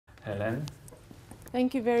Helen.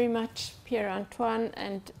 Thank you very much, Pierre-Antoine,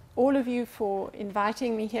 and all of you for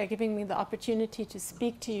inviting me here, giving me the opportunity to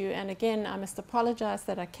speak to you. And again, I must apologize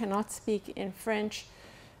that I cannot speak in French,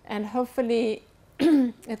 and hopefully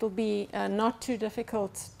it will be not too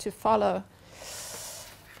difficult to follow.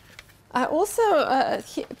 I also,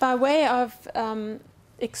 by way of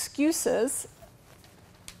excuses,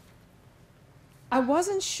 I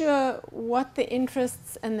wasn't sure what the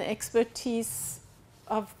interests and the expertise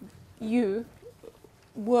of you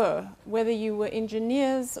were, whether you were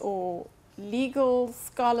engineers or legal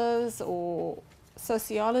scholars or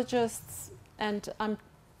sociologists, and I'm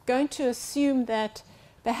going to assume that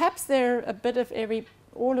perhaps there are a bit of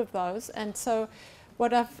all of those. And so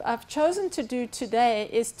what I've chosen to do today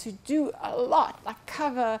is to do a lot, like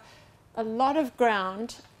cover a lot of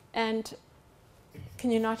ground. And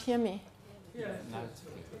can you not hear me? Yeah.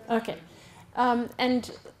 Okay.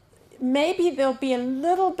 And maybe there'll be a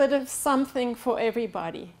little bit of something for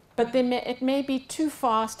everybody, but it may be too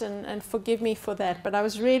fast, and forgive me for that. But I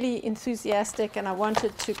was really enthusiastic, and I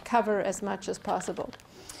wanted to cover as much as possible.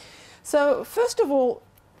 So first of all,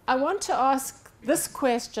 I want to ask this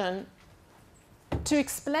question to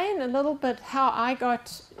explain a little bit how I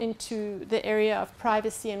got into the area of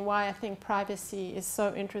privacy and why I think privacy is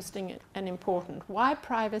so interesting and important. Why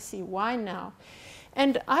privacy? Why now?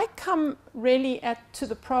 And I come really to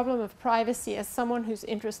the problem of privacy as someone who's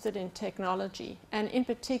interested in technology, and in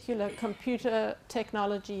particular computer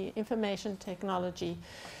technology, information technology.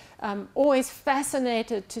 Always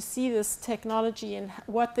fascinated to see this technology and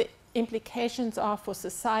what the implications are for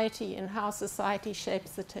society and how society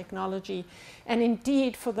shapes the technology. And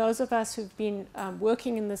indeed, for those of us who've been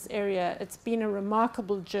working in this area, it's been a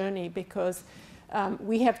remarkable journey, because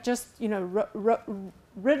we have just,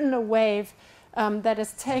 ridden a wave that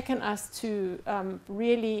has taken us to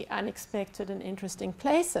really unexpected and interesting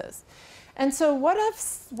places. And so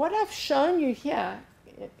what I've shown you here,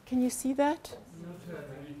 can you see that?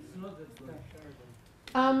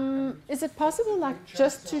 Is it possible, like,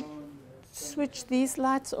 just to switch these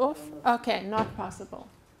lights off? Okay, not possible.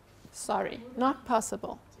 Sorry, not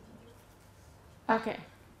possible. Okay.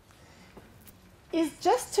 Is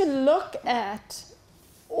just to look at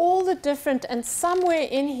all the different, and somewhere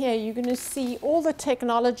in here you're going to see all the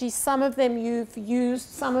technologies. Some of them you've used,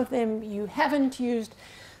 some of them you haven't used.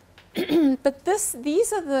 But this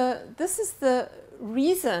is the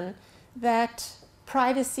reason that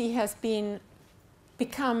privacy has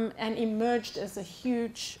become and emerged as a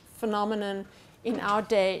huge phenomenon in our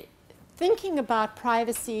day. Thinking about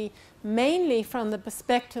privacy mainly from the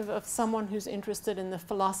perspective of someone who's interested in the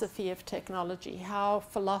philosophy of technology, how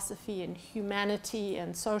philosophy and humanity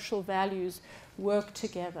and social values work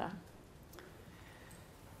together.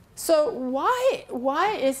 So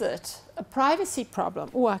why is it a privacy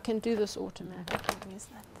problem? Oh, I can do this automatically. Where's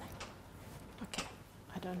that thing? Okay,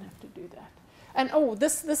 I don't have to do that. And oh,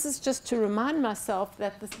 this is just to remind myself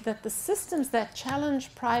that the systems that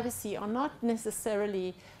challenge privacy are not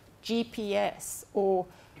necessarily GPS or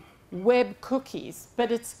web cookies, but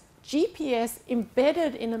it's GPS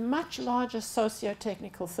embedded in a much larger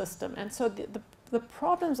socio-technical system. And so the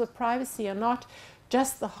problems of privacy are not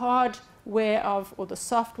just the hardware or the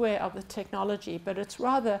software of the technology, but it's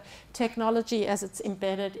rather technology as it's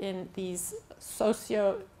embedded in these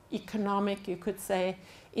socio-economic, you could say,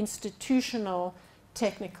 institutional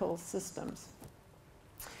technical systems.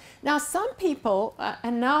 Now, some people,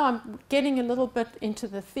 and now I'm getting a little bit into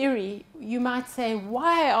the theory, you might say,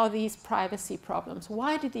 why are these privacy problems?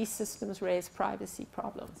 Why do these systems raise privacy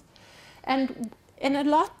problems? And a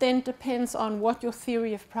lot then depends on what your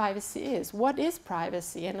theory of privacy is. What is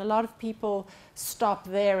privacy? And a lot of people stop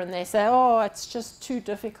there and they say, oh, it's just too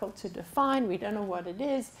difficult to define. We don't know what it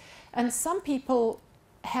is. And some people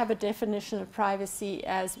have a definition of privacy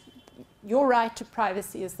as your right to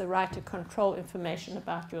privacy is the right to control information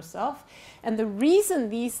about yourself. And the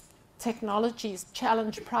reason these technologies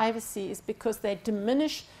challenge privacy is because they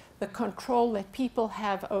diminish the control that people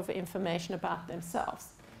have over information about themselves.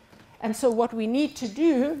 And so what we need to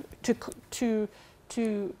do to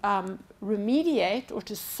remediate or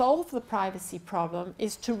to solve the privacy problem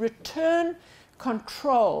is to return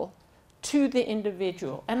control to the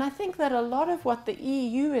individual. And I think that a lot of what the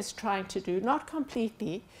EU is trying to do, not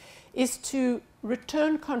completely, is to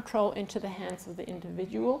return control into the hands of the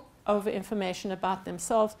individual over information about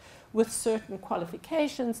themselves with certain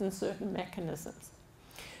qualifications and certain mechanisms.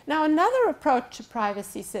 Now, another approach to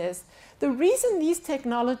privacy says the reason these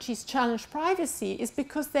technologies challenge privacy is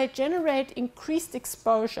because they generate increased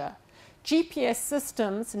exposure GPS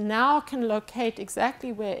systems now can locate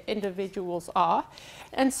exactly where individuals are.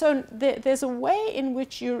 And so there's a way in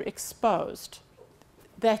which you're exposed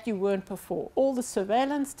that you weren't before, all the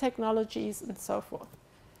surveillance technologies and so forth.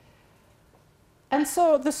 And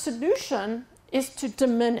so the solution is to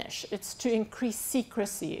diminish, it's to increase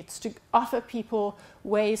secrecy, it's to offer people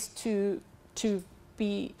ways to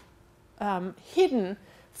be hidden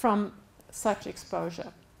from such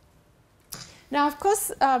exposure. Now, of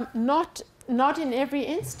course, not in every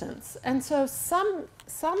instance. And so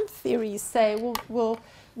some theories say, well,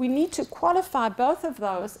 we need to qualify both of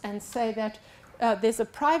those and say that there's a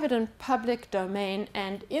private and public domain,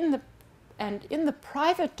 and in the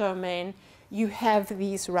private domain, you have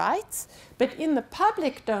these rights, but in the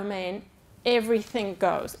public domain, everything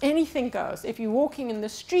goes, anything goes. If you're walking in the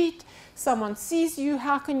street, someone sees you,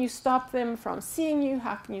 how can you stop them from seeing you?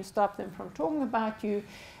 How can you stop them from talking about you?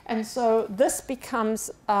 And so this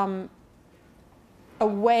becomes a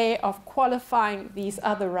way of qualifying these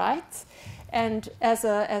other rights. And as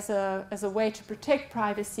a way to protect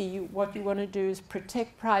privacy, what you want to do is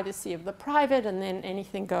protect privacy of the private, and then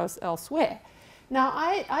anything goes elsewhere. Now,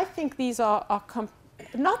 I think these are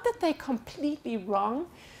not that they're completely wrong,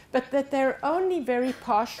 but that they're only very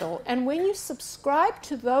partial. And when you subscribe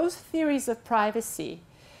to those theories of privacy,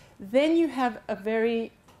 then you have a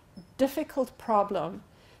very difficult problem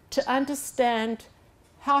to understand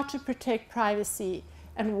how to protect privacy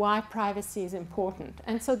and why privacy is important.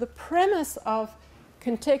 And so the premise of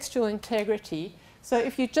contextual integrity, so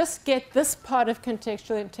if you just get this part of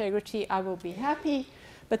contextual integrity, I will be happy.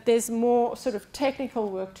 But there's more sort of technical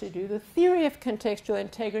work to do. The theory of contextual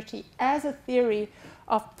integrity as a theory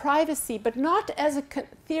of privacy, but not as a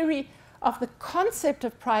theory of the concept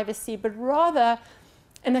of privacy, but rather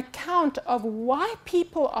an account of why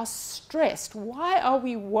people are stressed. Why are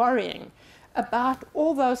we worrying about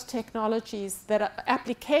all those technologies that are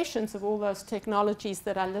applications of all those technologies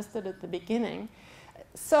that I listed at the beginning?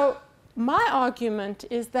 So my argument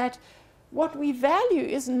is that what we value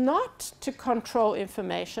is not to control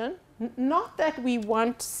information, not that we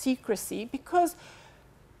want secrecy, because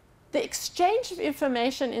the exchange of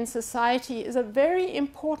information in society is a very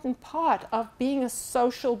important part of being a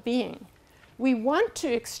social being. We want to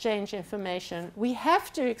exchange information. We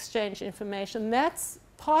have to exchange information. That's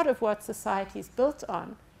part of what society is built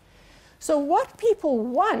on. So what people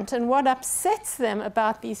want and what upsets them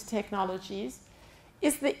about these technologies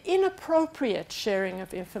is the inappropriate sharing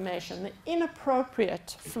of information, the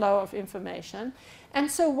inappropriate flow of information. And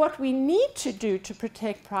so what we need to do to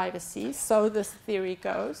protect privacy, so this theory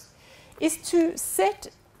goes, is to set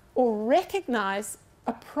or recognize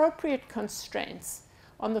appropriate constraints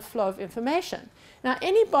on the flow of information. Now,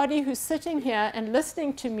 anybody who's sitting here and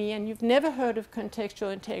listening to me and you've never heard of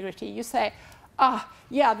contextual integrity, you say,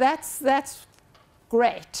 yeah, that's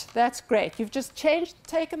great. That's great. You've just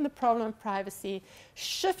taken the problem of privacy,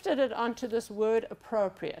 shifted it onto this word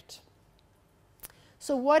appropriate.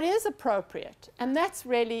 So what is appropriate? And that's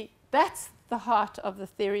the heart of the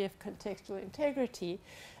theory of contextual integrity.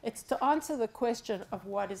 It's to answer the question of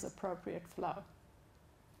what is appropriate flow.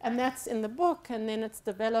 And that's in the book, and then it's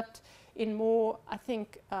developed in more, I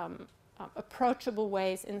think, approachable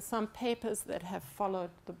ways in some papers that have followed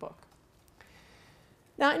the book.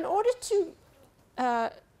 Now, in order to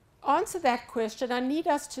answer that question, I need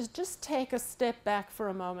us to just take a step back for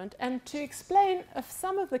a moment and to explain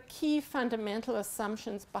some of the key fundamental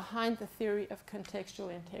assumptions behind the theory of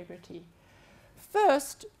contextual integrity.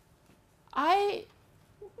 First, I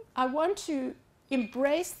want to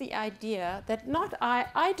embrace the idea that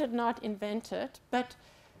I did not invent it, but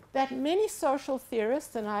that many social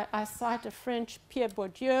theorists, and I cite a French, Pierre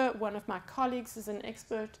Bourdieu, one of my colleagues is an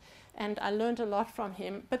expert, and I learned a lot from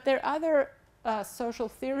him, but there are other social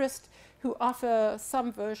theorists who offer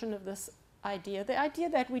some version of this idea, the idea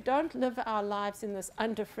that we don't live our lives in this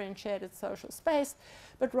undifferentiated social space,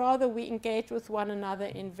 but rather we engage with one another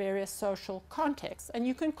in various social contexts. And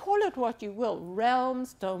you can call it what you will,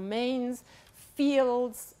 realms, domains,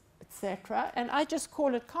 fields, etc. And I just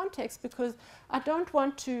call it context because I don't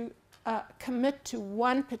want to commit to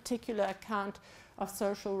one particular account of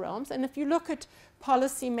social realms. And if you look at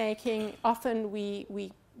policy making, often we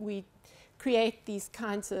create these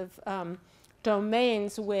kinds of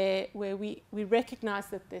domains where we recognize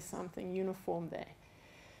that there's something uniform there.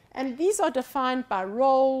 And these are defined by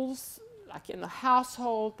roles, like in the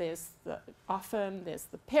household, often there's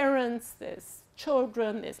the parents, there's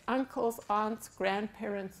children, there's uncles, aunts,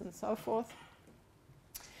 grandparents, and so forth.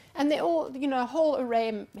 And they're all, a whole array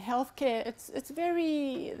of healthcare.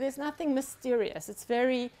 There's nothing mysterious. It's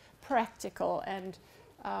very practical and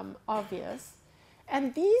obvious.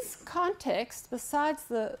 And these contexts, besides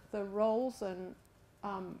the roles and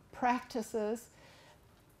practices,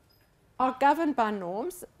 are governed by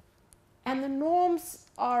norms. And the norms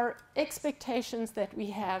are expectations that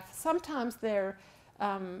we have. Sometimes they're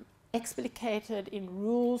explicated in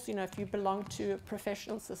rules. You know, if you belong to a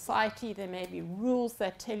professional society, there may be rules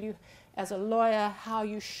that tell you as a lawyer how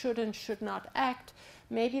you should and should not act.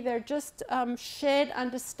 Maybe they're just shared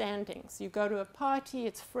understandings. You go to a party,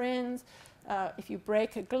 it's friends. If you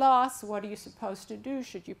break a glass, what are you supposed to do?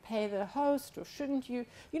 Should you pay the host or shouldn't you?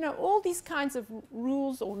 You know, all these kinds of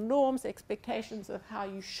rules or norms, expectations of how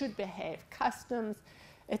you should behave, customs,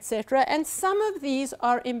 etc. And some of these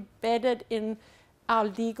are embedded in our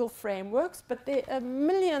legal frameworks, but there are a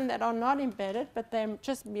million that are not embedded, but they're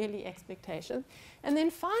just merely expectations. And then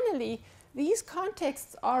finally, these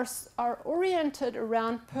contexts are oriented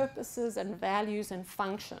around purposes and values and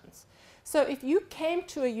functions. So if you came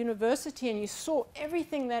to a university and you saw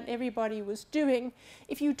everything that everybody was doing,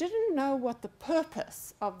 if you didn't know what the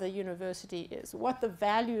purpose of the university is, what the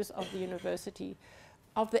values of the university,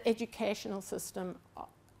 of the educational system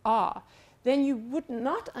are, then you would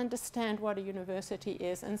not understand what a university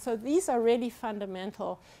is. And so these are really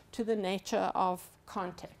fundamental to the nature of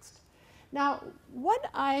context. Now, what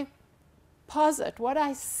I posit, what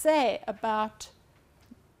I say about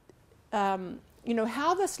you know,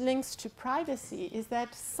 how this links to privacy is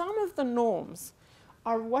that some of the norms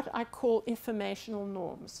are what I call informational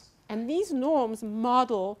norms. And these norms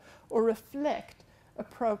model or reflect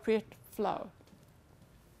appropriate flow.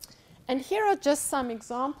 And here are just some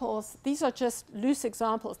examples. These are just loose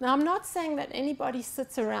examples. Now, I'm not saying that anybody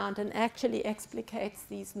sits around and actually explicates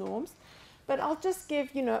these norms, but I'll just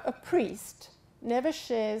give, you know, a priest never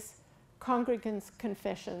shares congregants'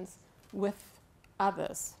 confessions with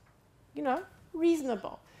others. You know,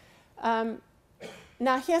 reasonable.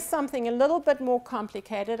 Now, here's something a little bit more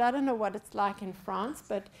complicated. I don't know what it's like in France,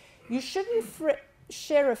 but you shouldn't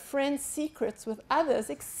share a friend's secrets with others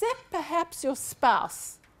except perhaps your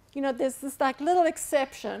spouse. You know, there's this like little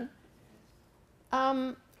exception,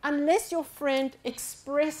 unless your friend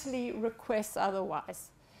expressly requests otherwise.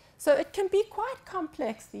 So it can be quite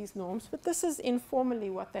complex, these norms, but this is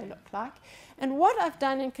informally what they look like. And what I've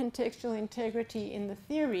done in contextual integrity in the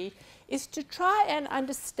theory is to try and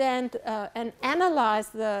understand and analyze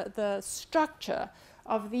the structure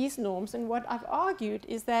of these norms. And what I've argued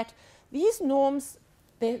is that these norms,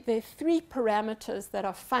 there are three parameters that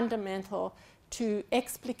are fundamental to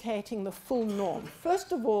explicating the full norm.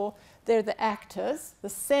 First of all, they're the actors, the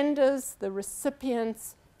senders, the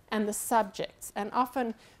recipients, and the subjects. And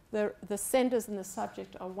often the senders and the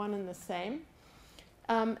subject are one and the same.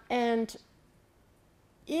 And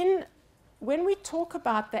when we talk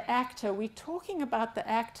about the actor, we're talking about the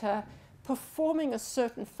actor performing a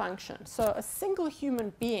certain function. So a single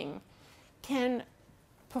human being can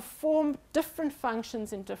perform different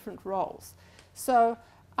functions in different roles. So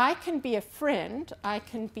I can be a friend, I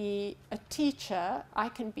can be a teacher, I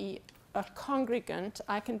can be a congregant,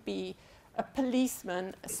 I can be a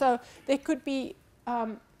policeman. So there could be,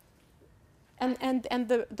 and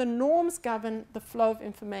the norms govern the flow of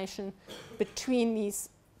information between these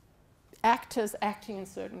actors acting in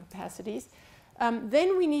certain capacities.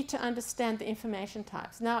 Then we need to understand the information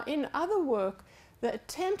types. Now, in other work, the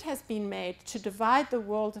attempt has been made to divide the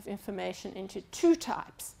world of information into two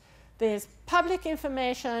types. There's public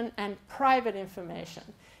information and private information.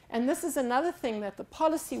 And this is another thing that the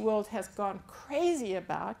policy world has gone crazy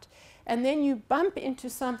about. And then you bump into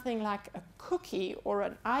something like a cookie or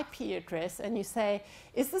an IP address and you say,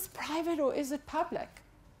 is this private or is it public?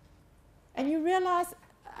 And you realize,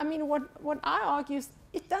 I mean, what I argue is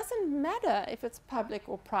it doesn't matter if it's public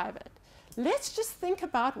or private. Let's just think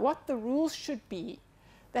about what the rules should be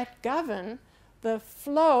that govern the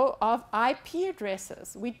flow of IP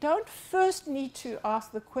addresses. We don't first need to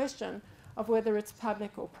ask the question of whether it's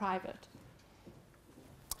public or private.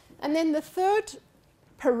 And then the third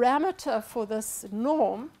parameter for this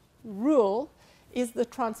norm, rule, is the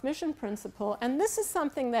transmission principle. And this is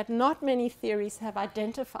something that not many theories have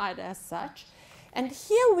identified as such. And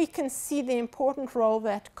here we can see the important role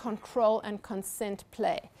that control and consent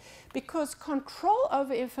play. Because control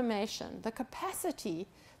over information, the capacity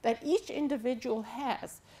that each individual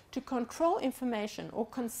has to control information or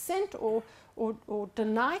consent or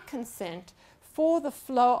deny consent for the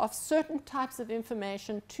flow of certain types of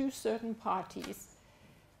information to certain parties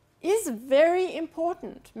is very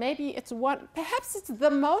important. Maybe it's one, perhaps it's the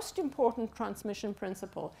most important transmission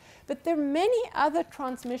principle, but there are many other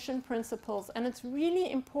transmission principles, and it's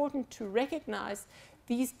really important to recognize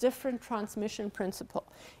these different transmission principles.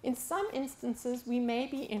 In some instances, we may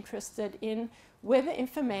be interested in whether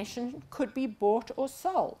information could be bought or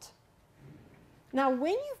sold. Now,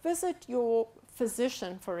 when you visit your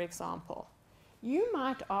physician, for example, you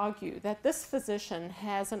might argue that this physician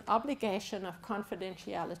has an obligation of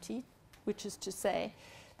confidentiality, which is to say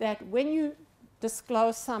that when you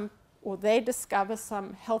disclose some, or they discover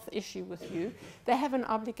some health issue with you, they have an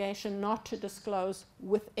obligation not to disclose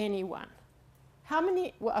with anyone. How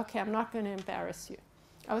many, well, okay, I'm not going to embarrass you.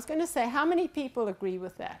 I was going to say, how many people agree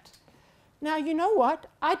with that? Now, you know what?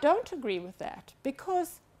 I don't agree with that,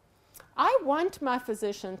 because I want my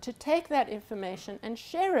physician to take that information and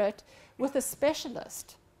share it with a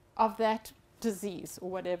specialist of that disease or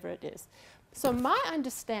whatever it is. So my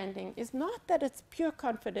understanding is not that it's pure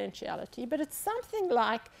confidentiality, but it's something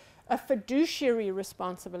like a fiduciary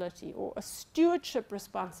responsibility or a stewardship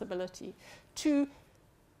responsibility to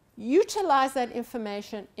utilize that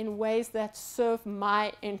information in ways that serve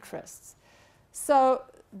my interests. So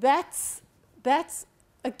that's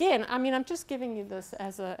again, I mean, I'm just giving you this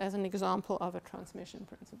as an example of a transmission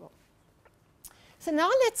principle. So now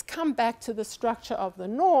let's come back to the structure of the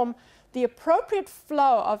norm. The appropriate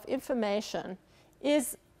flow of information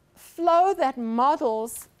is flow that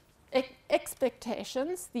models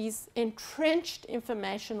expectations, these entrenched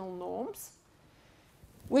informational norms,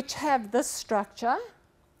 which have this structure.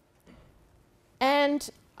 And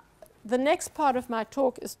the next part of my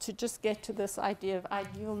talk is to just get to this idea of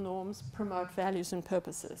ideal norms promote values and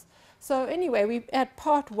purposes. So anyway, we're at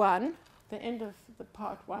part 1, the end of the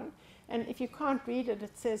part 1. And if you can't read it,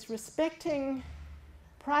 it says respecting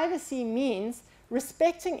privacy means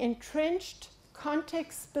respecting entrenched,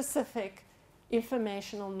 context-specific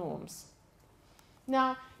informational norms.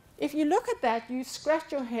 Now, if you look at that, you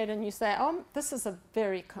scratch your head and you say, oh, this is a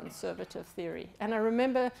very conservative theory. And I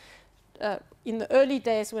remember in the early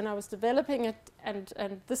days when I was developing it,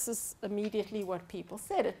 and this is immediately what people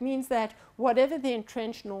said. It means that whatever the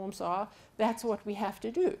entrenched norms are, that's what we have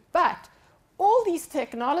to do. But all these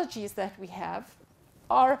technologies that we have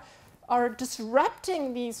are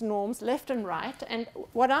disrupting these norms left and right. And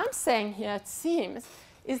what I'm saying here, it seems,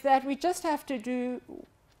 is that we just have to do,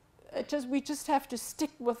 we just have to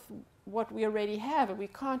stick with what we already have, and we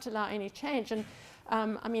can't allow any change. And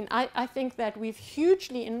I mean, I think that we've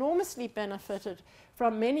hugely, enormously benefited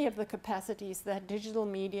from many of the capacities that digital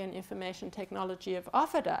media and information technology have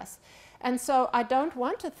offered us. And so I don't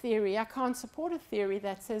want a theory, I can't support a theory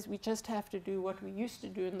that says we just have to do what we used to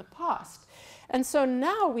do in the past. And so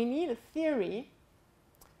now we need a theory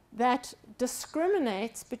that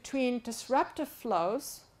discriminates between disruptive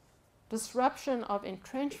flows, disruption of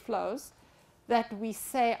entrenched flows that we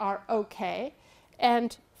say are okay,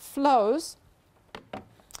 and flows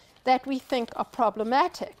that we think are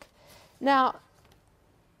problematic. Now,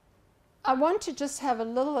 I want to just have a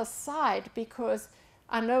little aside, because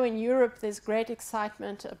I know in Europe there's great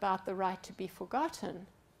excitement about the right to be forgotten.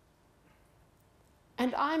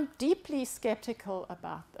 And I'm deeply skeptical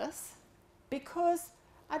about this, because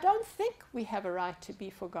I don't think we have a right to be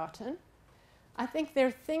forgotten. I think there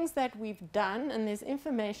are things that we've done, and there's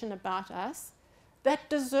information about us that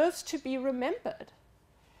deserves to be remembered.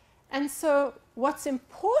 And so what's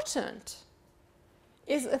important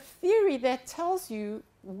is a theory that tells you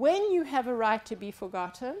when you have a right to be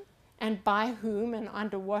forgotten, and by whom and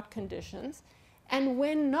under what conditions, and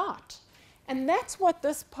when not. And that's what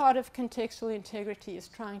this part of contextual integrity is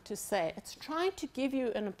trying to say. It's trying to give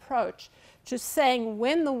you an approach to saying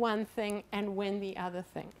when the one thing and when the other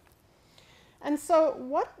thing. And so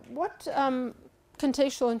what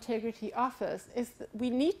contextual integrity offers is that we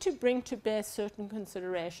need to bring to bear certain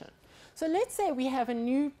consideration. So let's say we have a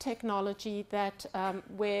new technology that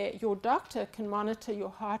where your doctor can monitor your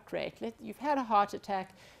heart rate. You've had a heart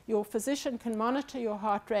attack, your physician can monitor your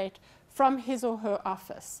heart rate from his or her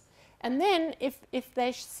office. And then if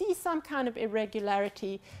they see some kind of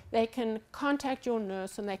irregularity, they can contact your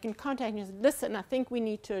nurse, and they can contact you and say, listen, I think we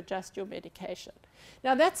need to adjust your medication.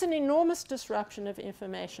 Now, that's an enormous disruption of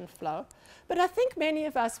information flow, but I think many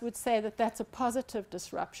of us would say that that's a positive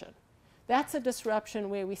disruption. That's a disruption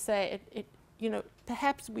where we say, you know,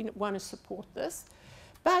 perhaps we want to support this,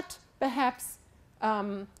 but perhaps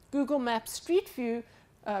Google Maps Street View,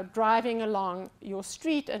 driving along your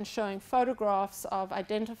street and showing photographs of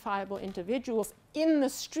identifiable individuals in the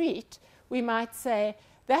street, we might say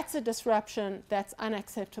that's a disruption that's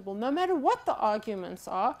unacceptable. No matter what the arguments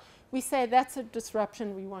are, we say that's a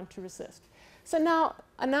disruption we want to resist. So now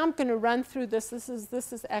I'm going to run through this.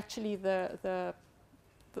 This is actually the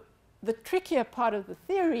trickier part of the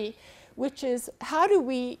theory, which is how do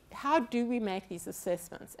we make these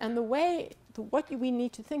assessments? And what we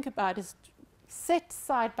need to think about is set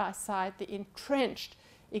side by side the entrenched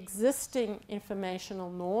existing informational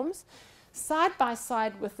norms, side by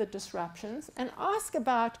side with the disruptions, and ask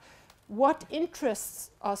about what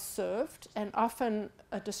interests are served. And often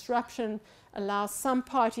a disruption allows some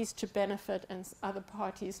parties to benefit and other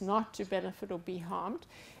parties not to benefit or be harmed.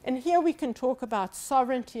 And here we can talk about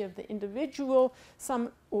sovereignty of the individual,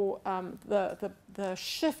 the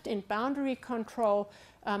shift in boundary control.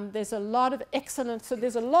 There's a lot of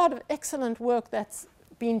excellent work that's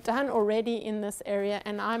been done already in this area,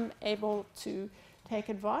 and I'm able to take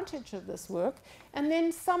advantage of this work. And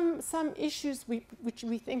then some issues which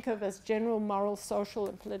we think of as general moral, social,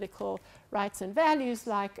 and political rights and values,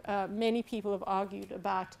 like many people have argued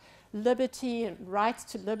about liberty and rights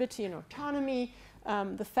to liberty and autonomy,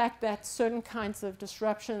 the fact that certain kinds of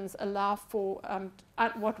disruptions allow for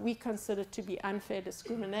what we consider to be unfair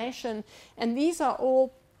discrimination. And these are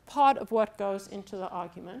all part of what goes into the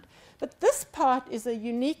argument. But this part is a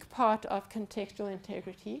unique part of contextual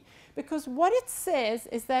integrity, because what it says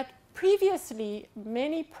is that previously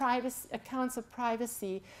many accounts of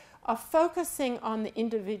privacy are focusing on the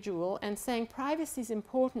individual and saying privacy is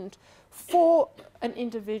important for an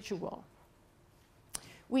individual.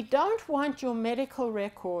 We don't want your medical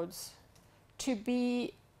records to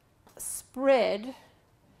be spread,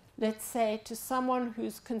 let's say, to someone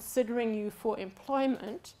who's considering you for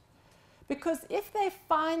employment, because if they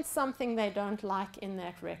find something they don't like in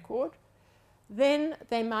that record, then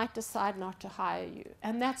they might decide not to hire you,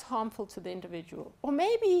 and that's harmful to the individual. Or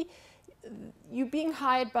maybe you're being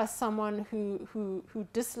hired by someone who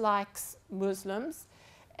dislikes Muslims,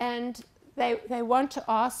 and they want to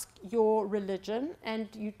ask your religion, and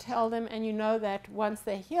you tell them, and you know that once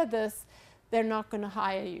they hear this, they're not going to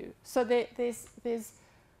hire you. So there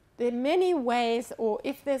are many ways. Or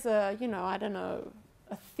if there's a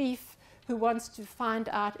thief who wants to find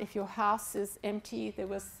out if your house is empty, there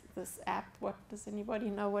was this app. What does anybody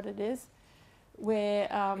know what it is? Where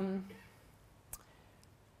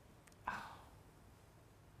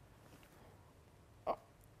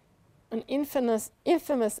an infamous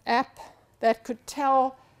app that could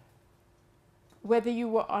tell whether you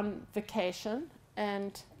were on vacation,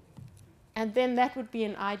 and then that would be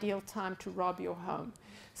an ideal time to rob your home.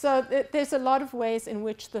 So there's a lot of ways in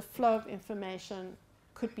which the flow of information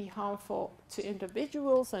could be harmful to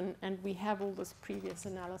individuals, and we have all this previous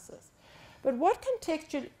analysis. But what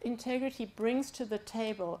contextual integrity brings to the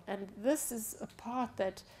table, and this is a part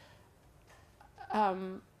that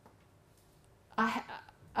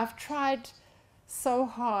I've tried so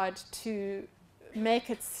hard to make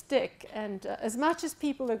it stick, and as much as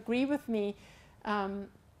people agree with me,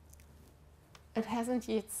 it hasn't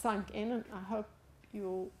yet sunk in, and I hope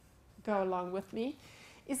you'll go along with me,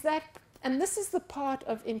 is that, and this is the part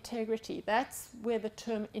of integrity, that's where the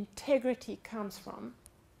term integrity comes from,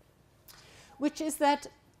 which is that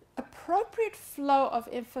appropriate flow of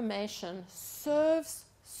information serves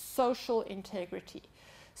social integrity.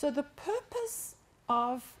 So the purpose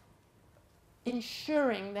of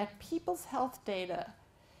ensuring that people's health data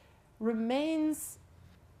remains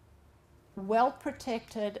well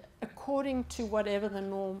protected according to whatever the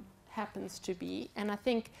norm happens to be. And I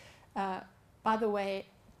think, by the way,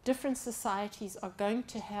 different societies are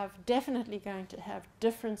definitely going to have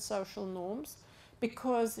different social norms,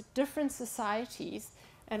 because different societies,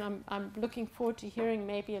 and I'm looking forward to hearing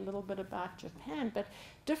maybe a little bit about Japan, but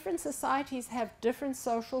different societies have different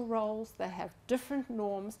social roles, they have different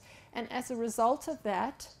norms, and as a result of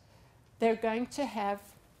that, they're going to have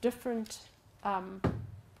different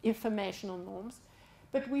informational norms.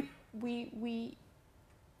 But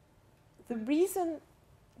the reason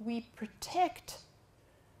we protect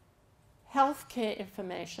healthcare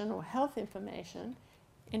information or health information,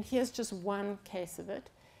 and here's just one case of it,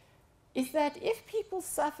 is that if people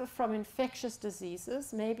suffer from infectious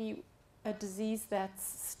diseases, maybe a disease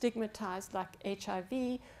that's stigmatized like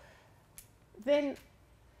HIV, then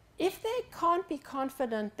if they can't be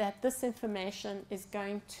confident that this information is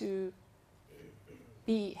going to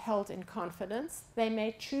be held in confidence, they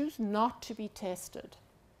may choose not to be tested.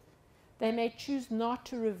 They may choose not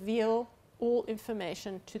to reveal all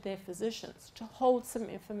information to their physicians, to hold some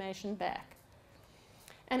information back.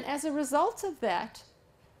 And as a result of that,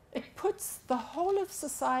 it puts the whole of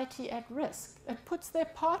society at risk. It puts their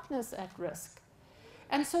partners at risk.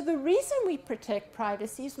 And so the reason we protect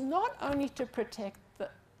privacy is not only to protect the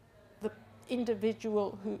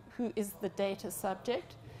individual who is the data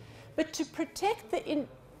subject, but to protect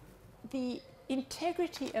the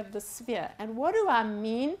integrity of the sphere. And what do I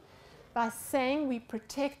mean by saying we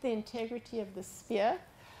protect the integrity of the sphere,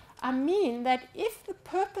 I mean that if the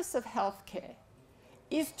purpose of healthcare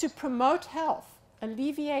is to promote health,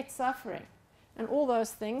 alleviate suffering, and all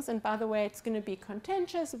those things, and by the way, it's going to be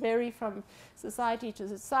contentious, vary from society to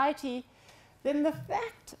society, then the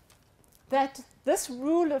fact that this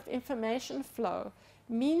rule of information flow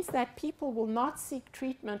means that people will not seek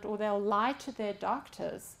treatment or they'll lie to their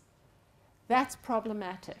doctors, that's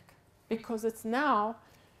problematic, because it's now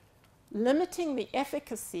limiting the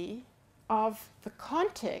efficacy of the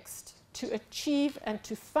context to achieve and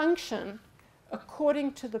to function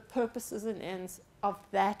according to the purposes and ends of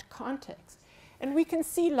that context. And we can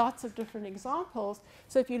see lots of different examples.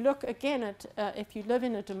 So if you look again at, if you live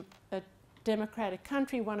in a democratic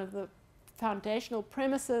country, one of the foundational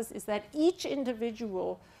premises is that each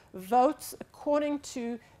individual votes according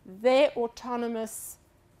to their autonomous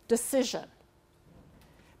decision.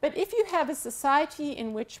 But if you have a society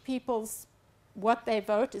in which what they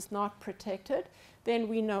vote is not protected, then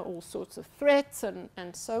we know all sorts of threats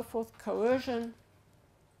and so forth, coercion,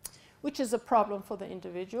 which is a problem for the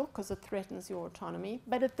individual because it threatens your autonomy.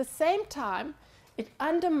 But at the same time, it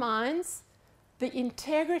undermines the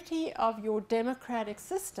integrity of your democratic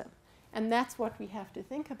system. And that's what we have to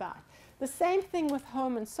think about. The same thing with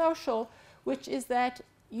home and social, which is that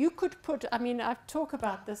you could put, I mean, I talk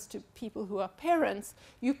about this to people who are parents,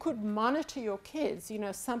 you could monitor your kids. You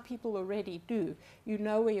know, some people already do. You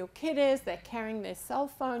know where your kid is, they're carrying their cell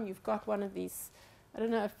phone, you've got one of these, I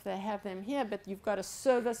don't know if they have them here, but you've got a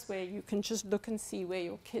service where you can just look and see where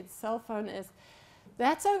your kid's cell phone is.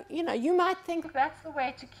 That's a, you know, you might think that's the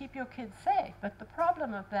way to keep your kids safe, but the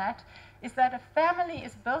problem of that is that a family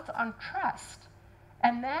is built on trust,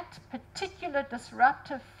 and that particular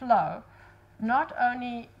disruptive flow not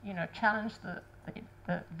only, you know, challenge the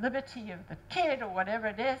liberty of the kid or whatever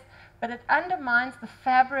it is, but it undermines the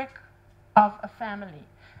fabric of a family,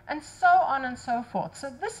 and so on and so forth.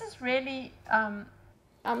 So this is really,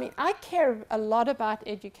 I mean, I care a lot about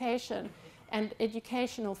education and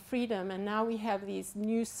educational freedom, and now we have these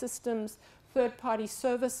new systems, third-party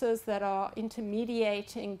services that are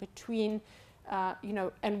intermediating between, you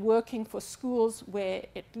know, and working for schools where,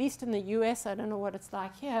 at least in the US, I don't know what it's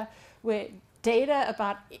like here, where data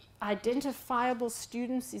about identifiable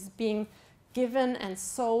students is being given and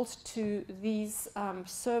sold to these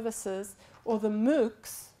services, or the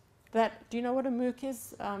MOOCs that, do you know what a MOOC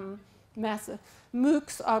is? Massive.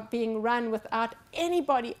 MOOCs are being run without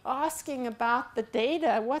anybody asking about the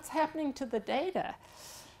data, what's happening to the data.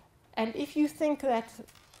 And if you think that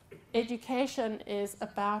education is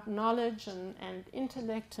about knowledge and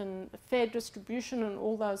intellect and fair distribution and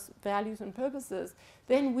all those values and purposes,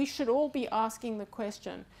 then we should all be asking the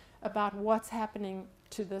question about what's happening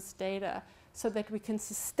to this data so that we can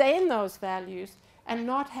sustain those values and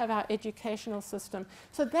not have our educational system.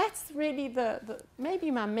 So that's really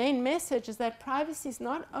maybe my main message, is that privacy is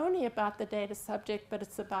not only about the data subject, but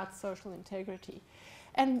it's about social integrity.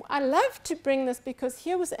 And I love to bring this because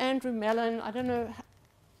here was Andrew Mellon. I don't know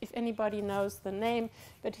if anybody knows the name,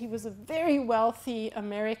 but he was a very wealthy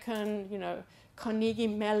American, you know, Carnegie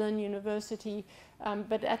Mellon University.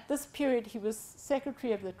 But at this period, he was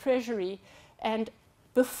Secretary of the Treasury. And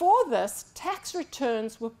before this, tax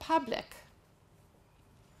returns were public.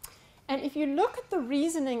 And if you look at the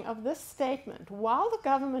reasoning of this statement, while the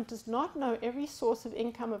government does not know every source of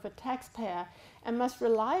income of a taxpayer and must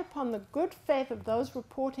rely upon the good faith of those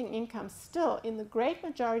reporting income, still, in the great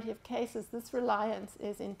majority of cases, this reliance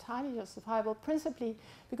is entirely justifiable, principally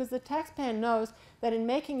because the taxpayer knows that in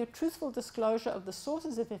making a truthful disclosure of the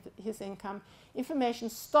sources of his income, information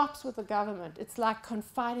stops with the government. It's like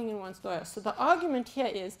confiding in one's lawyer. So the argument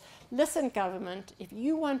here is, listen, government, if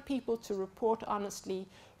you want people to report honestly,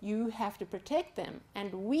 you have to protect them.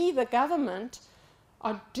 And we, the government,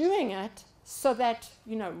 are doing it so that,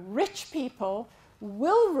 you know, rich people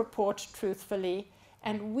will report truthfully,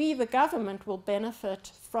 and we, the government, will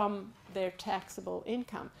benefit from their taxable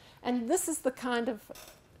income. And this is the kind of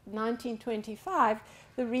 1925,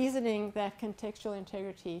 the reasoning that contextual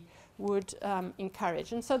integrity would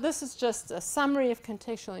encourage. And so this is just a summary of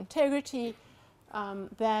contextual integrity,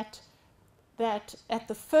 that at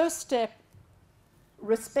the first step,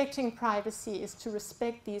 respecting privacy is to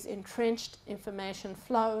respect these entrenched information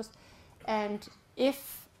flows, and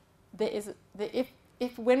if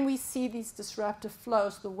when we see these disruptive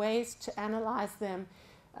flows, the ways to analyze them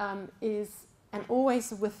is, and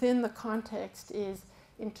always within the context, is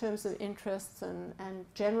in terms of interests and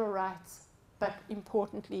general rights, but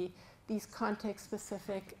importantly, these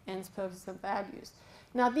context-specific ends, purposes, and values.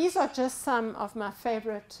 Now, these are just some of my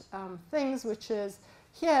favorite things, which is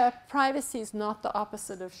here, privacy is not the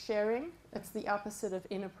opposite of sharing. It's the opposite of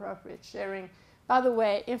inappropriate sharing. By the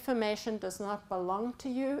way, information does not belong to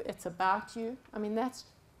you. It's about you. I mean, that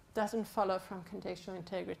doesn't follow from contextual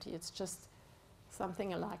integrity. It's just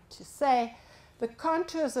something I like to say. The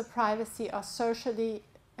contours of privacy are socially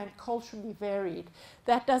and culturally varied.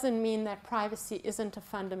 That doesn't mean that privacy isn't a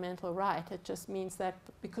fundamental right. It just means that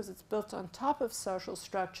because it's built on top of social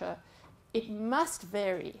structure, it must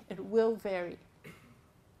vary. It will vary.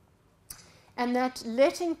 And that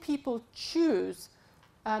letting people choose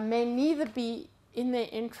may neither be in their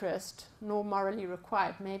interest nor morally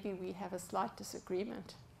required. Maybe we have a slight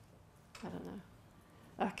disagreement. I don't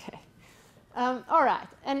know. Okay. All right.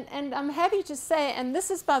 And I'm happy to say, and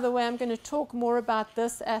this is, by the way, I'm going to talk more about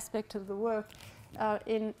this aspect of the work.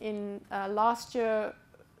 Last year,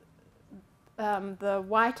 the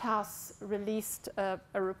White House released a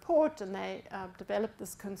report, and they developed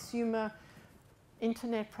this consumer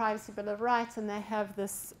Internet Privacy Bill of Rights, and they have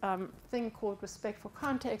this thing called respect for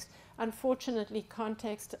context. Unfortunately,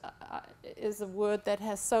 context is a word that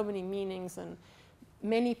has so many meanings, and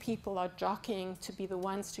many people are jockeying to be the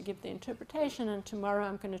ones to give the interpretation. And tomorrow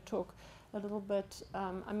I'm going to talk a little bit,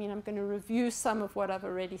 I'm going to review some of what I've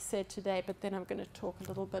already said today, but then I'm going to talk a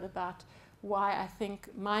little bit about why I think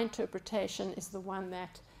my interpretation is the one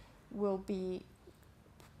that will be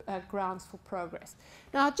grounds for progress.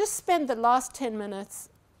 Now, I'll just spend the last 10 minutes,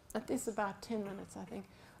 at least about 10 minutes, I think,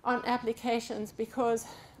 on applications, because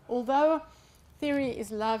although theory is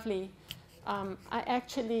lovely, I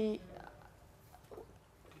actually,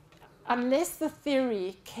 unless the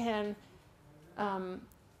theory can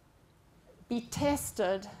be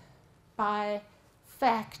tested by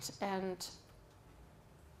fact and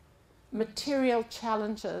material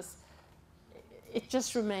challenges, it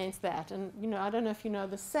just remains that. And, I don't know if you know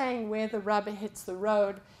the saying, where the rubber hits the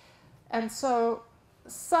road. And so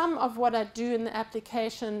some of what I do in the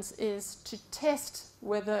applications is to test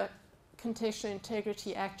whether contextual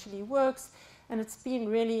integrity actually works. And it's been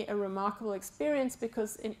really a remarkable experience,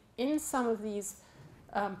 because in some of these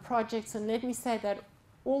projects, and let me say that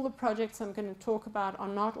all the projects I'm going to talk about are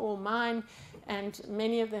not all mine, and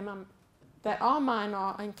many of them that are mine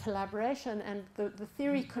are in collaboration, and the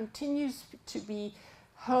theory continues to be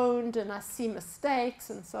honed, and I see mistakes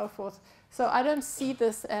and so forth. So I don't see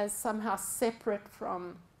this as somehow separate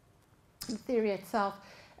from the theory itself.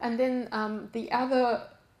 And then the other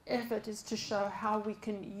effort is to show how we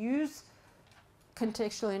can use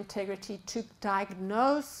contextual integrity to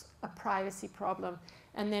diagnose a privacy problem,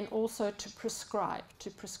 and then also to prescribe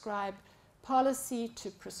policy, to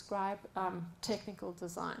prescribe technical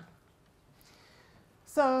design.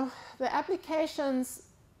 So the applications,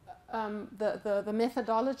 the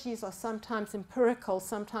methodologies are sometimes empirical,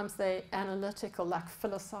 sometimes they're analytical, like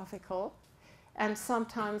philosophical, and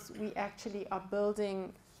sometimes we actually are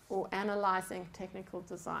building or analyzing technical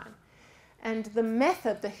design. And the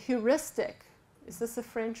method, the heuristic, is this a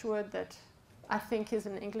French word that I think is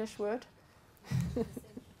an English word?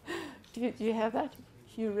 do you have that?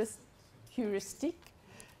 Heuristic?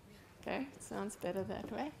 Okay, sounds better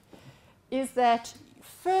that way. Is that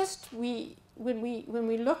first when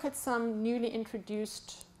we look at some newly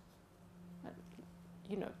introduced,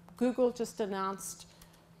 Google just announced,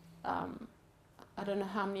 I don't know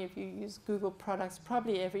how many of you use Google products,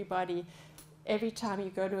 probably everybody. Every time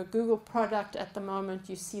you go to a Google product at the moment,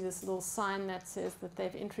 you see this little sign that says that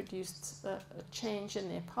they've introduced a change in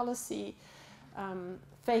their policy.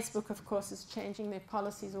 Facebook, of course, is changing their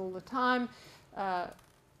policies all the time.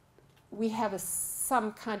 We have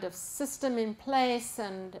some kind of system in place,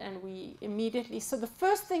 and we immediately... So the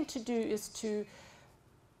first thing to do is to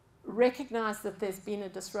recognize that there's been a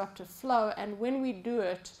disruptive flow, and when we do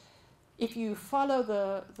it, if you follow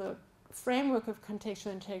the framework of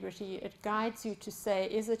contextual integrity, it guides you to say,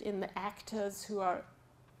 is it in the actors who are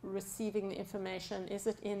receiving the information? Is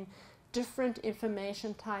it in different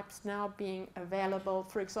information types now being available?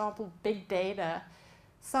 For example, big data.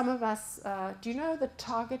 Some of us, do you know the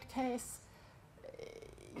Target case?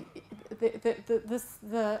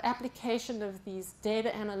 The application of these data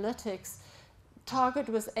analytics, Target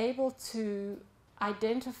was able to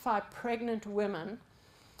identify pregnant women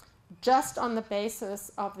just on the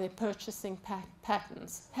basis of their purchasing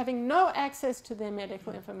patterns, having no access to their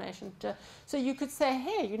medical information. So you could say,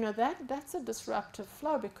 hey, that's a disruptive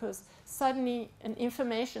flow, because suddenly an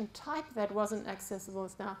information type that wasn't accessible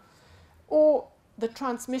is now, or the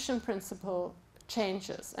transmission principle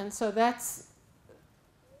changes. And so that's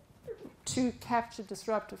to capture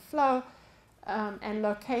disruptive flow and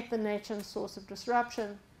locate the nature and source of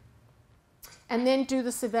disruption. and then do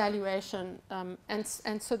this evaluation, and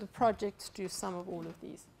so the projects do some of all of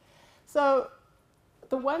these. So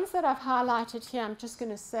the ones that I've highlighted here, I'm just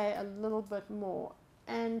going to say a little bit more.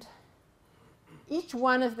 And each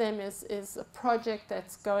one of them is a project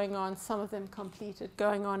that's going on, some of them completed,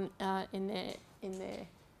 going on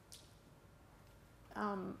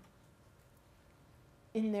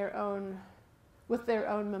with their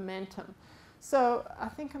own momentum. So I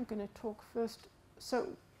think I'm going to talk first. So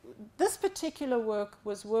this particular work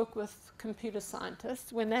was work with computer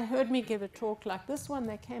scientists. When they heard me give a talk like this one,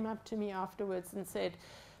 they came up to me afterwards and said,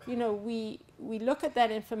 you know, we look at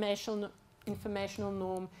that informational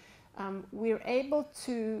norm. We're able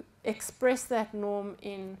to express that norm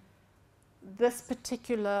in this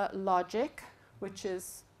particular logic, which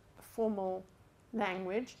is formal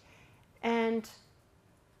language. And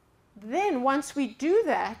then once we do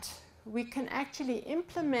that, we can actually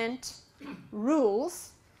implement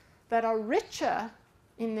rules that are richer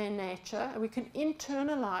in their nature. We can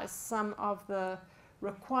internalize some of the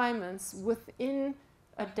requirements within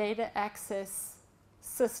a data access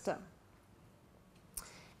system.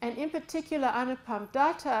 And in particular, Anupam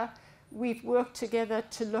Datta, we've worked together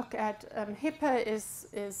to look at HIPAA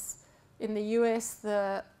is in the US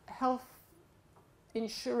the Health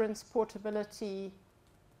Insurance Portability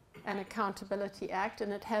and Accountability Act,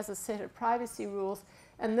 and it has a set of privacy rules.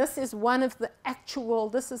 And this is one of the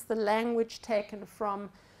this is the language taken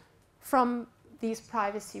from these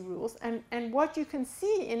privacy rules. And what you can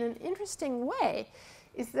see in an interesting way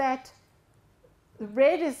is that the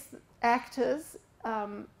red is actors,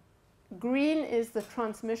 green is the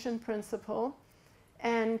transmission principle,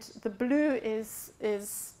 and the blue is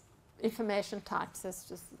information types. That's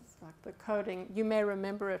just like the coding. You may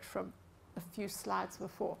remember it from a few slides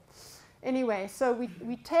before. Anyway, so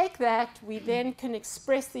we take that, we then can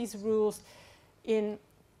express these rules in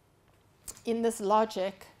this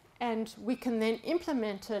logic, and we can then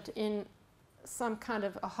implement it in some kind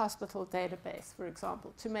of a hospital database, for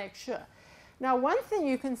example, to make sure. Now, one thing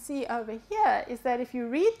you can see over here is that if you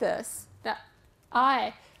read this,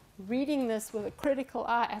 reading this with a critical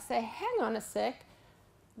eye, I say, hang on a sec,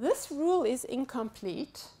 this rule is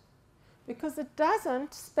incomplete because it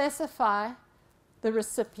doesn't specify the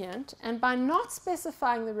recipient, and by not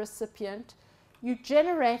specifying the recipient, you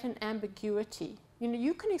generate an ambiguity. You know,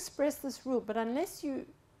 you can express this rule, but unless you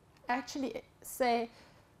actually say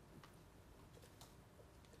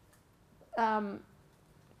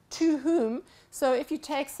to whom, so if you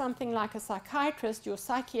take something like a psychiatrist, your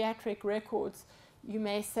psychiatric records, you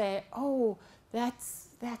may say, oh, that's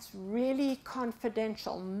really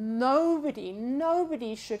confidential. Nobody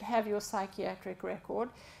should have your psychiatric record.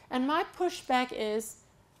 And my pushback is,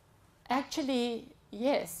 actually,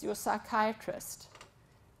 yes, you're a psychiatrist.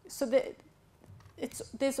 So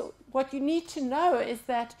what you need to know is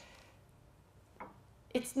that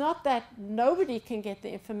it's not that nobody can get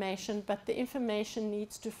the information, but the information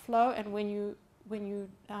needs to flow. And when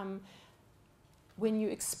you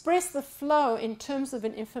express the flow in terms of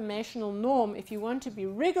an informational norm, if you want to be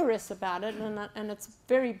rigorous about it, and it's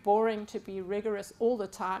very boring to be rigorous all the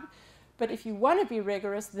time, but if you want to be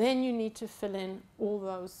rigorous, then you need to fill in all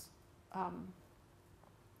those,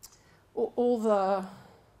 all the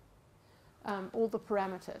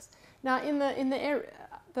parameters. Now, in the area,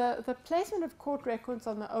 the placement of court records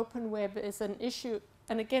on the open web is an issue,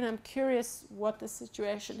 and again, I'm curious what the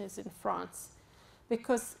situation is in France,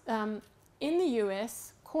 because in the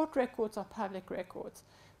US, court records are public records.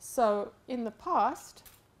 So in the past,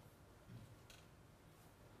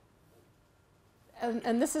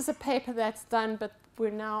 and this is a paper that's done, but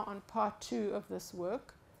we're now on part 2 of this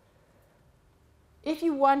work. If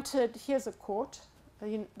you wanted, here's a court.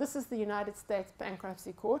 This is the United States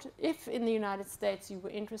Bankruptcy Court. If in the United States you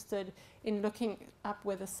were interested in looking up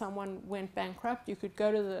whether someone went bankrupt, you could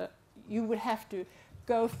go to you would have to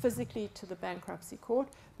go physically to the bankruptcy court,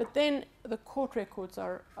 but then the court records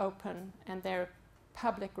are open and they're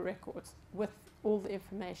public records with all the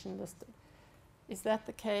information listed. Is that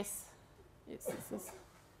the case?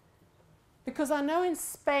 Because I know in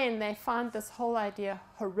Spain they find this whole idea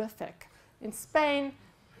horrific. In Spain,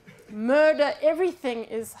 murder, everything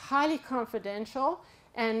is highly confidential,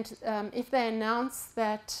 and if they announce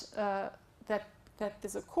that that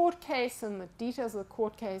there's a court case and the details of the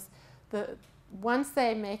court case, once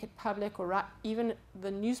they make it public, or even the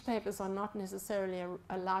newspapers are not necessarily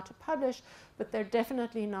allowed to publish, but they're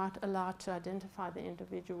definitely not allowed to identify the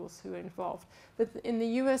individuals who are involved. But in the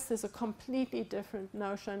US, there's a completely different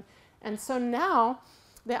notion. And so now,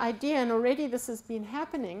 the idea, and already this has been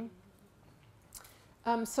happening,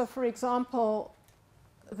 so for example,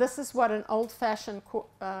 this is what an old-fashioned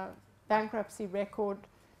bankruptcy record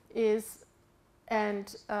is,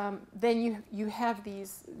 and then you have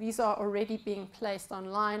these are already being placed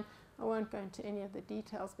online. I won't go into any of the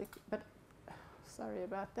details, but sorry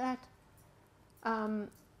about that.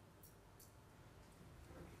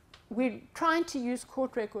 We're trying to use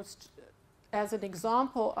court records as an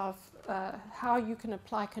example of how you can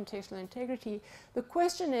apply contextual integrity. The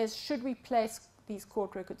question is, should we place these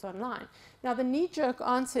court records online? Now, the knee-jerk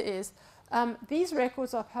answer is, these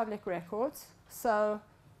records are public records, so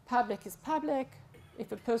public is public.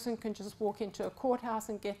 If a person can just walk into a courthouse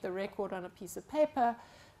and get the record on a piece of paper,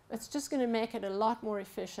 it's just going to make it a lot more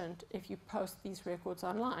efficient if you post these records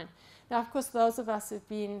online. Now, of course, those of us who've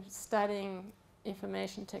been studying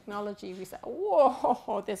information technology, we say,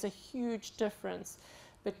 whoa, there's a huge difference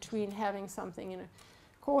between having something in a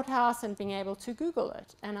courthouse and being able to Google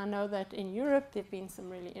it. And I know that in Europe, there have been some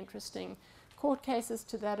really interesting court cases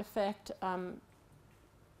to that effect,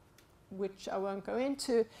 which I won't go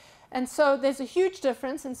into. And so there's a huge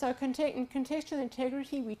difference. And so in contextual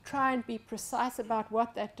integrity, we try and be precise about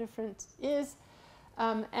what that difference is.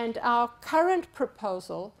 And our current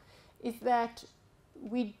proposal is that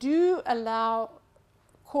we do allow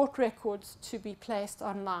court records to be placed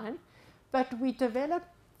online, but we develop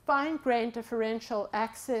fine-grained differential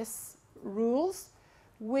access rules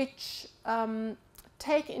which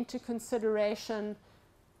take into consideration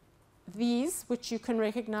these, which you can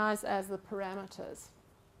recognize as the parameters.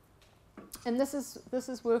 And this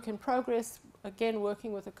is work in progress, again,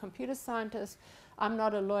 working with a computer scientist. I'm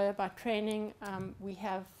not a lawyer by training. We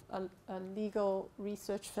have a legal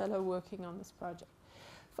research fellow working on this project.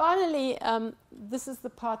 Finally, this is the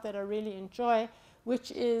part that I really enjoy,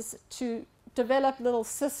 which is to develop little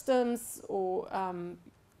systems or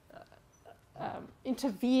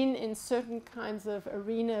intervene in certain kinds of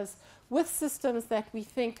arenas with systems that we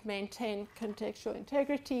think maintain contextual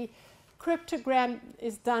integrity. Cryptogram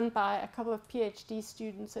is done by a couple of PhD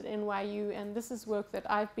students at NYU, and this is work that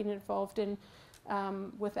I've been involved in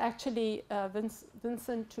with actually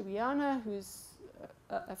Vincent Toubiana, who's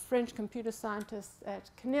a French computer scientist at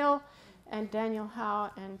CNIL, and Daniel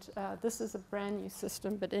Howe, and this is a brand new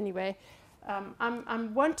system, but anyway,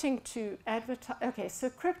 I'm wanting to advertise. Okay, so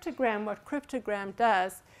cryptogram, what cryptogram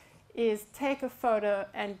does is take a photo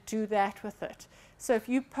and do that with it. So if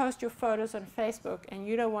you post your photos on Facebook and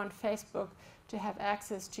you don't want Facebook to have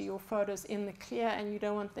access to your photos in the clear, and you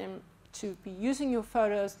don't want them to be using your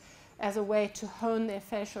photos as a way to hone their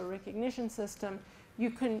facial recognition system, you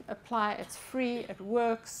can apply. It's free, it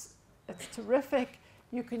works, it's terrific.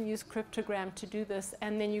 You can use cryptogram to do this,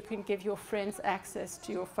 and then you can give your friends access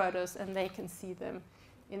to your photos and they can see them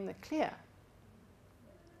in the clear.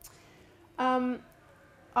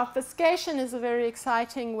 Obfuscation is a very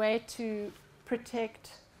exciting way to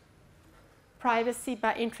protect privacy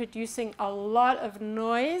by introducing a lot of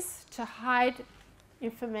noise to hide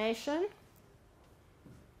information.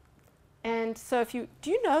 And so if you, do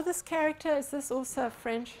you know this character? Is this also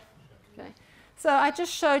French? Okay. So I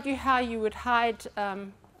just showed you how you would hide,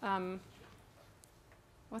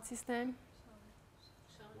 what's his name?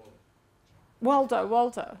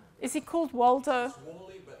 Waldo. Is he called Waldo? It's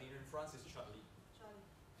Wally, but in France it's Charlie.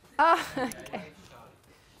 Ah, okay.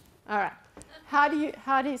 All right.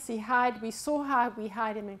 How does he hide? We saw how we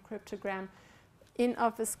hide him in cryptogram. In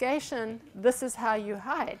obfuscation, this is how you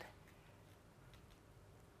hide.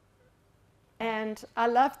 And I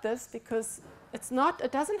love this because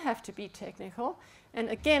it doesn't have to be technical. And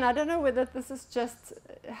again, I don't know whether this is just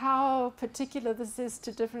how particular this is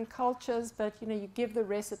to different cultures, but you give the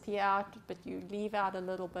recipe out, but you leave out a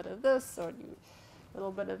little bit of this or a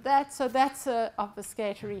little bit of that. So that's an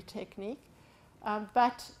obfuscatory technique.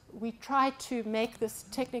 But we try to make this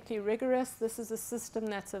technically rigorous. This is a system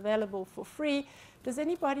that's available for free. Does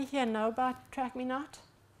anybody here know about Track Me Not?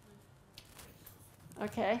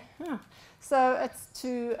 Okay. So it's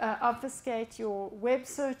to obfuscate your web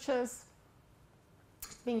searches.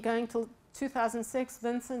 It's been going till 2006.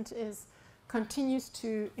 Vincent continues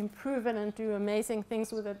to improve it and do amazing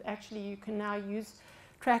things with it. Actually, you can now use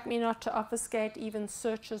Track Me Not to obfuscate even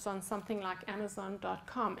searches on something like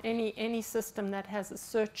Amazon.com. Any system that has a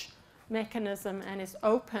search mechanism and is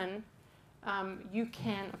open, you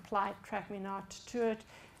can apply Track Me Not to it.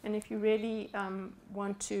 And if you really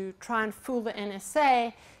want to try and fool the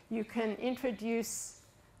NSA, you can introduce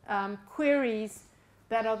queries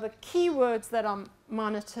that are the keywords that are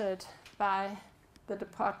monitored by the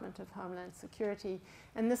Department of Homeland Security.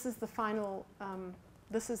 And this is the final,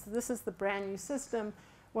 this is the brand new system.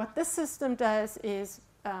 What this system does is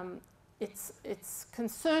it's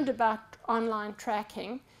concerned about online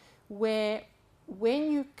tracking, where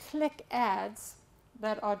when you click ads,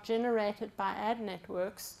 that are generated by ad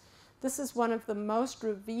networks, this is one of the most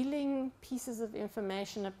revealing pieces of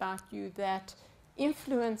information about you that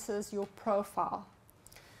influences your profile.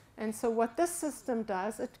 And so what this system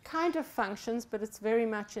does, it kind of functions, but it's very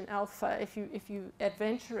much in alpha. If you're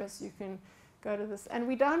adventurous, you can go to this. And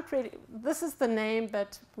we don't really, this is the name,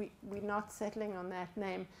 but we're not settling on that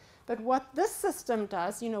name. But what this system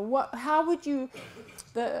does, you know, how would you,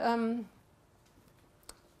 the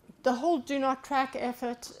whole do not track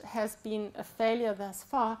effort has been a failure thus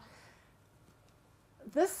far.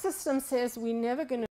 This system says we're never going to